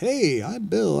somebody, hey, I'm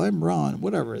Bill, I'm Ron,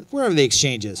 whatever the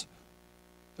exchange is.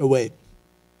 Oh, wait,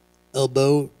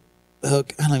 elbow,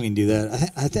 hook, I don't even do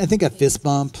that. I think a fist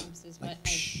bump.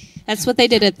 That's what they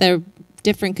did at the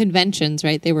different conventions,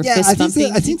 right? They were fist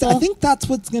bumping. I think that's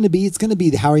what's going to be. It's going to be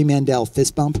the Howie Mandel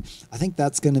fist bump. I think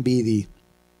that's going to be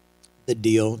the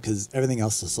deal, because everything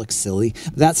else just looks silly.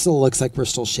 That still looks like we're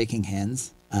still shaking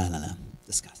hands. I don't know.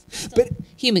 Discuss. But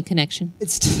human connection.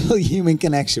 It's still human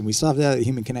connection. We still have that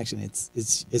human connection.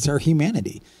 It's our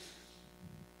humanity.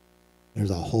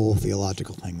 There's a whole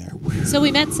theological thing there. So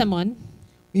we met someone.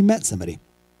 We met somebody.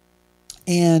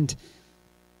 And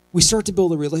we start to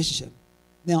build a relationship.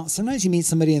 Now, sometimes you meet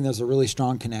somebody and there's a really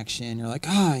strong connection. You're like,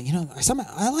 I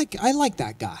like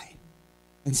that guy.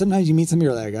 And sometimes you meet somebody,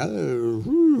 you're like,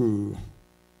 oh,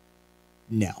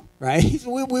 no, right?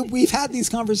 We've had these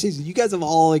conversations. You guys have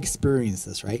all experienced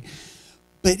this, right?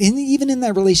 But even in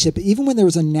that relationship, even when there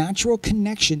was a natural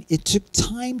connection, it took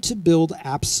time to build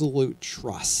absolute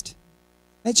trust.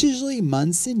 That's usually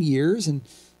months and years. And,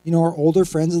 our older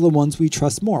friends are the ones we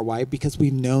trust more. Why? Because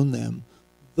we've known them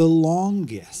the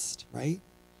longest, right?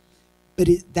 But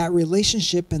that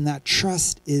relationship and that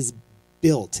trust is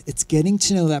built. It's getting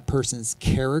to know that person's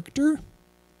character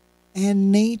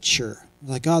and nature.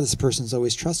 Like, oh, this person's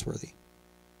always trustworthy.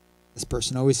 This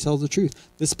person always tells the truth.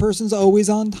 This person's always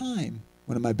on time.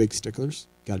 One of my big sticklers.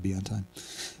 Got to be on time.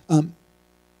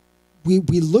 We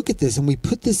look at this and we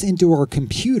put this into our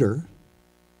computer,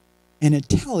 and it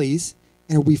tallies,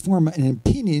 and we form an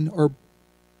opinion or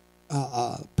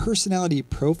personality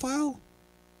profile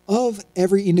of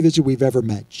every individual we've ever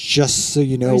met, just so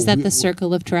you know. Or is that the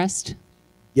circle of trust?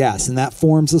 Yes, and that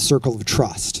forms a circle of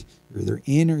trust. You're either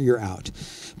in or you're out.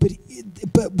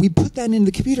 But we put that into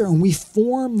the computer and we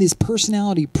form this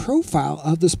personality profile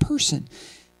of this person.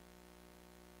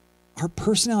 Our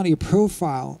personality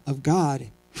profile of God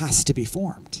has to be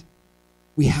formed.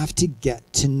 We have to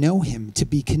get to know him. To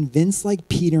be convinced like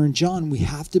Peter and John, we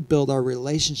have to build our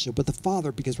relationship with the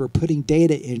Father, because we're putting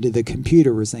data into the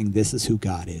computer. We're saying, this is who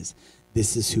God is.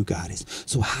 This is who God is.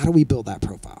 So how do we build that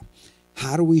profile?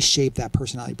 How do we shape that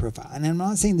personality profile? And I'm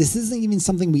not saying this isn't even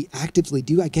something we actively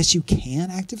do. I guess you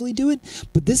can actively do it,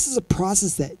 but this is a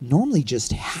process that normally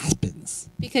just happens.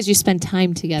 Because you spend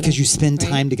time together. Because you spend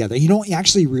time together. You don't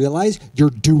actually realize you're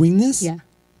doing this,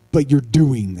 but you're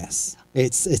doing this.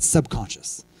 It's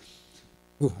subconscious.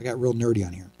 Ooh, I got real nerdy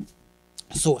on here.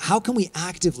 So how can we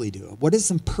actively do it? What is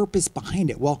some purpose behind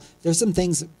it? Well, there's some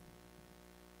things.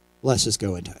 Let's just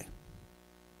go into it.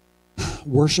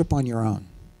 Worship on your own.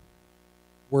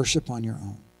 Worship on your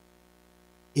own.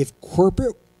 If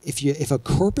a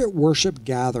corporate worship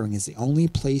gathering is the only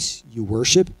place you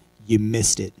worship, you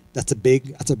missed it. That's a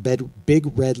big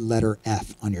red letter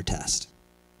F on your test.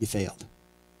 You failed.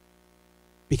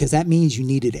 Because that means you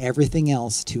needed everything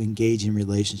else to engage in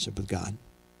relationship with God.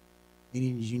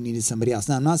 You needed somebody else.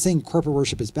 Now, I'm not saying corporate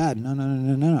worship is bad. No.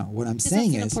 What I'm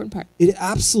saying is, important part. It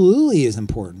absolutely is an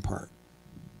important part.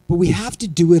 But we have to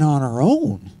do it on our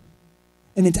own.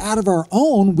 And it's out of our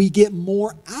own, we get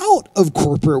more out of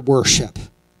corporate worship,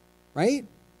 right?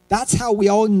 That's how we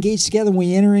all engage together when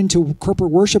we enter into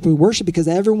corporate worship. We worship because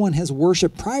everyone has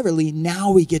worshiped privately.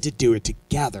 Now we get to do it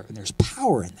together, and there's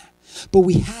power in that. But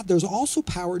there's also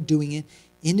power doing it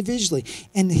individually.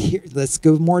 And here, let's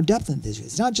go more depth into this.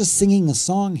 It's not just singing a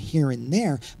song here and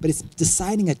there, but it's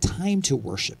deciding a time to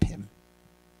worship him,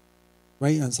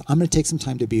 right? So I'm going to take some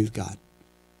time to be with God,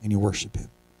 and you worship him.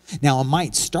 Now, it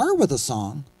might start with a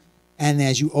song, and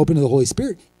as you open to the Holy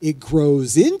Spirit, it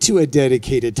grows into a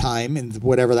dedicated time in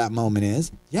whatever that moment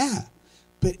is. Yeah.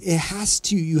 But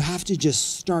you have to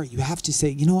just start. You have to say,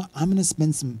 you know what, I'm going to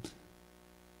spend some,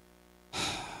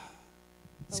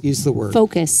 excuse the word.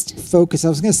 Focused. Focus. I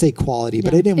was going to say quality,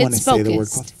 but I didn't want to say the word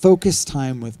quality. Focused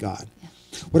time with God. Yeah.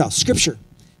 What else? Scripture.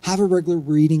 Have a regular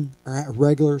reading or a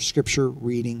regular scripture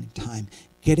reading time.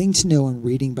 Getting to know and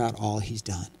reading about all he's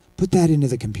done. Put that into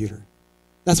the computer.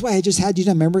 That's why I just had you to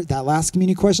remember that last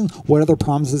community question. What other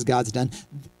promises God's done?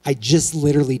 I just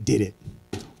literally did it.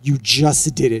 You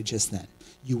just did it just then.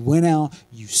 You went out,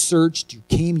 you searched, you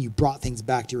came, you brought things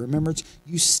back to your remembrance.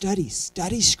 You study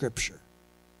scripture.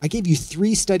 I gave you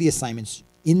 3 study assignments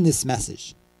in this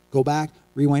message. Go back,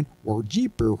 rewind, or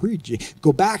deeper,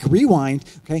 go back, rewind.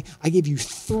 Okay, I gave you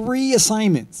 3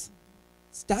 assignments.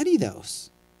 Study those.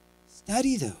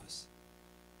 Study those.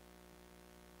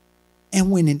 And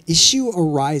when an issue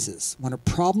arises, when a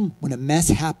problem, when a mess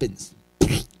happens,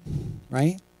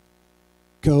 right?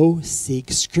 Go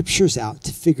seek scriptures out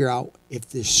to figure out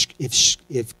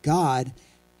if God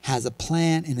has a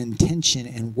plan and intention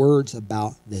and words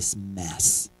about this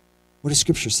mess. What does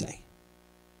scripture say?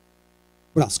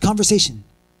 What else? Conversation.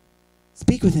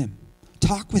 Speak with him.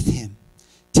 Talk with him.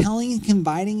 Telling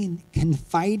and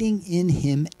confiding in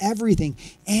him everything,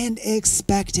 and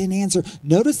expect an answer.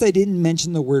 Notice I didn't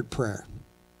mention the word prayer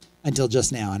until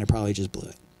just now, and I probably just blew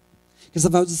it. Because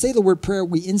if I was to say the word prayer,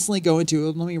 we instantly go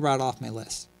into, let me write off my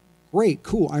list. Great,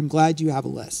 cool, I'm glad you have a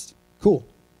list. Cool.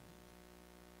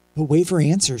 But wait for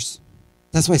answers.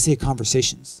 That's why I say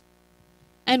conversations.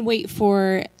 And wait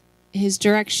for his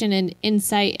direction and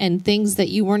insight and things that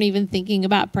you weren't even thinking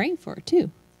about praying for,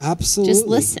 too. Absolutely. Just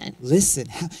listen. Listen.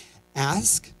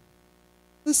 Ask.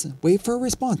 Listen. Wait for a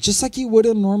response. Just like you would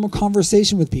in a normal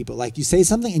conversation with people. Like you say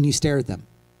something and you stare at them.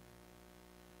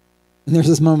 And there's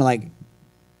this moment like,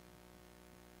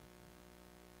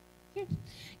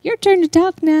 your turn to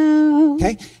talk now.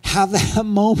 Okay? Have that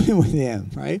moment with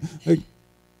him, right? Like,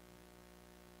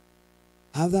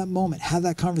 have that moment. Have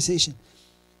that conversation.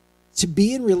 To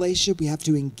be in relationship, we have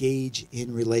to engage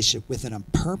in relationship with a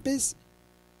purpose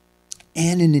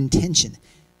and an intention.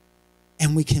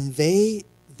 And we convey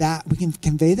that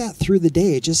through the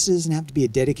day. It just doesn't have to be a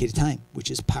dedicated time,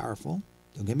 which is powerful.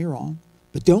 Don't get me wrong.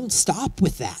 But don't stop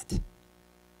with that.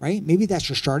 Right? Maybe that's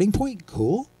your starting point.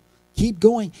 Cool. Keep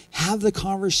going. Have the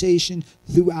conversation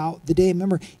throughout the day.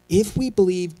 Remember, if we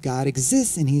believe God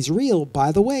exists and he's real,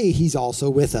 by the way, he's also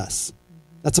with us.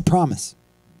 That's a promise.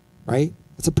 Right?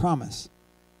 That's a promise.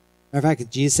 Matter of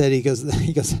fact, Jesus said, he goes,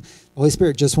 the Holy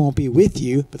Spirit just won't be with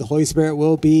you, but the Holy Spirit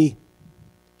will be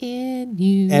in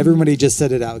you. Everybody just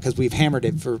said it out because we've hammered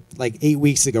it for like 8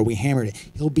 weeks ago. We hammered it.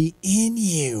 He'll be in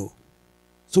you.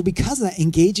 So because of that,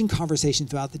 engage in conversation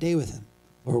throughout the day with him.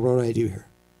 Lord, what do I do here?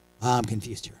 I'm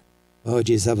confused here. Oh,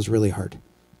 Jesus, that was really hard.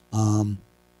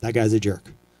 That guy's a jerk.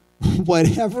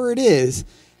 Whatever it is,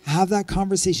 have that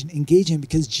conversation. Engage him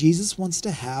because Jesus wants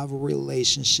to have a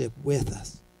relationship with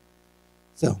us.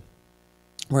 So,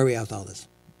 where are we at with all this?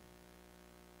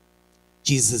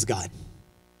 Jesus is God.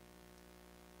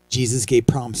 Jesus gave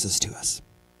promises to us.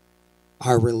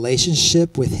 Our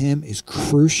relationship with him is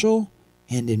crucial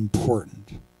and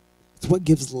important. It's what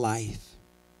gives life.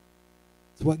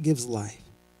 It's what gives life.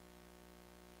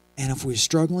 And if we're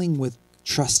struggling with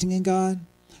trusting in God,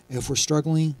 if we're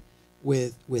struggling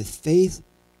with faith,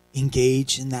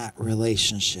 engage in that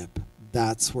relationship.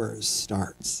 That's where it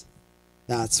starts.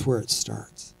 That's where it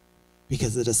starts.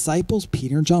 Because the disciples,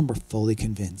 Peter and John, were fully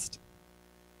convinced.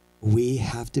 We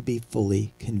have to be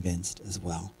fully convinced as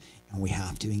well. And we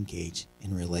have to engage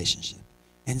in relationship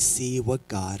and see what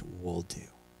God will do.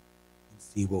 And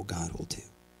see what God will do.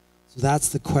 So that's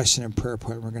the question and prayer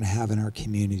point we're going to have in our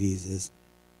communities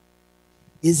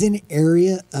is an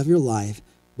area of your life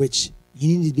which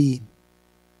you need to be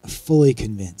fully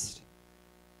convinced?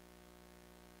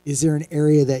 Is there an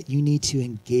area that you need to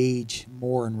engage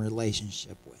more in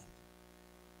relationship with?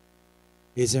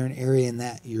 Is there an area in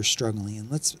that you're struggling?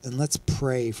 And let's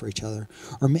pray for each other.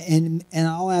 And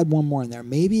I'll add one more in there.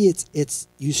 Maybe it's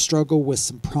you struggle with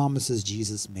some promises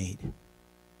Jesus made.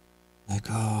 Like,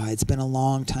 oh, it's been a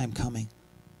long time coming.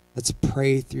 Let's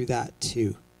pray through that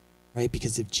too. Right?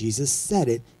 Because if Jesus said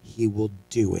it, he will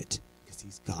do it. Because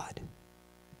he's God.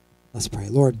 Let's pray.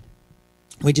 Lord,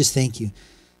 we just thank you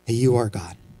that you are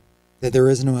God. That there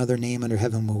is no other name under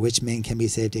heaven by which men can be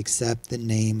saved except the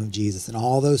name of Jesus. And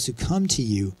all those who come to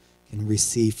you can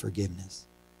receive forgiveness.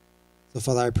 So,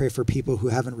 Father, I pray for people who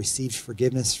haven't received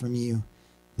forgiveness from you,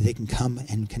 that they can come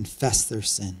and confess their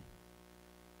sin.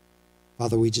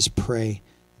 Father, we just pray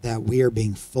that we are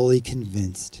being fully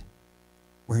convinced.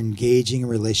 We're engaging in a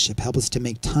relationship. Help us to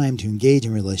make time to engage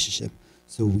in a relationship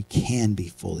so we can be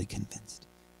fully convinced.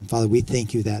 And Father, we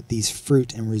thank you that these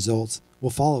fruit and results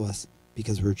will follow us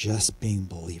because we're just being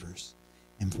believers.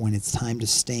 And when it's time to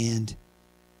stand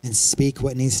and speak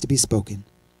what needs to be spoken,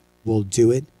 we'll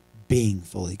do it being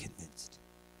fully convinced.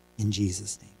 In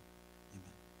Jesus' name.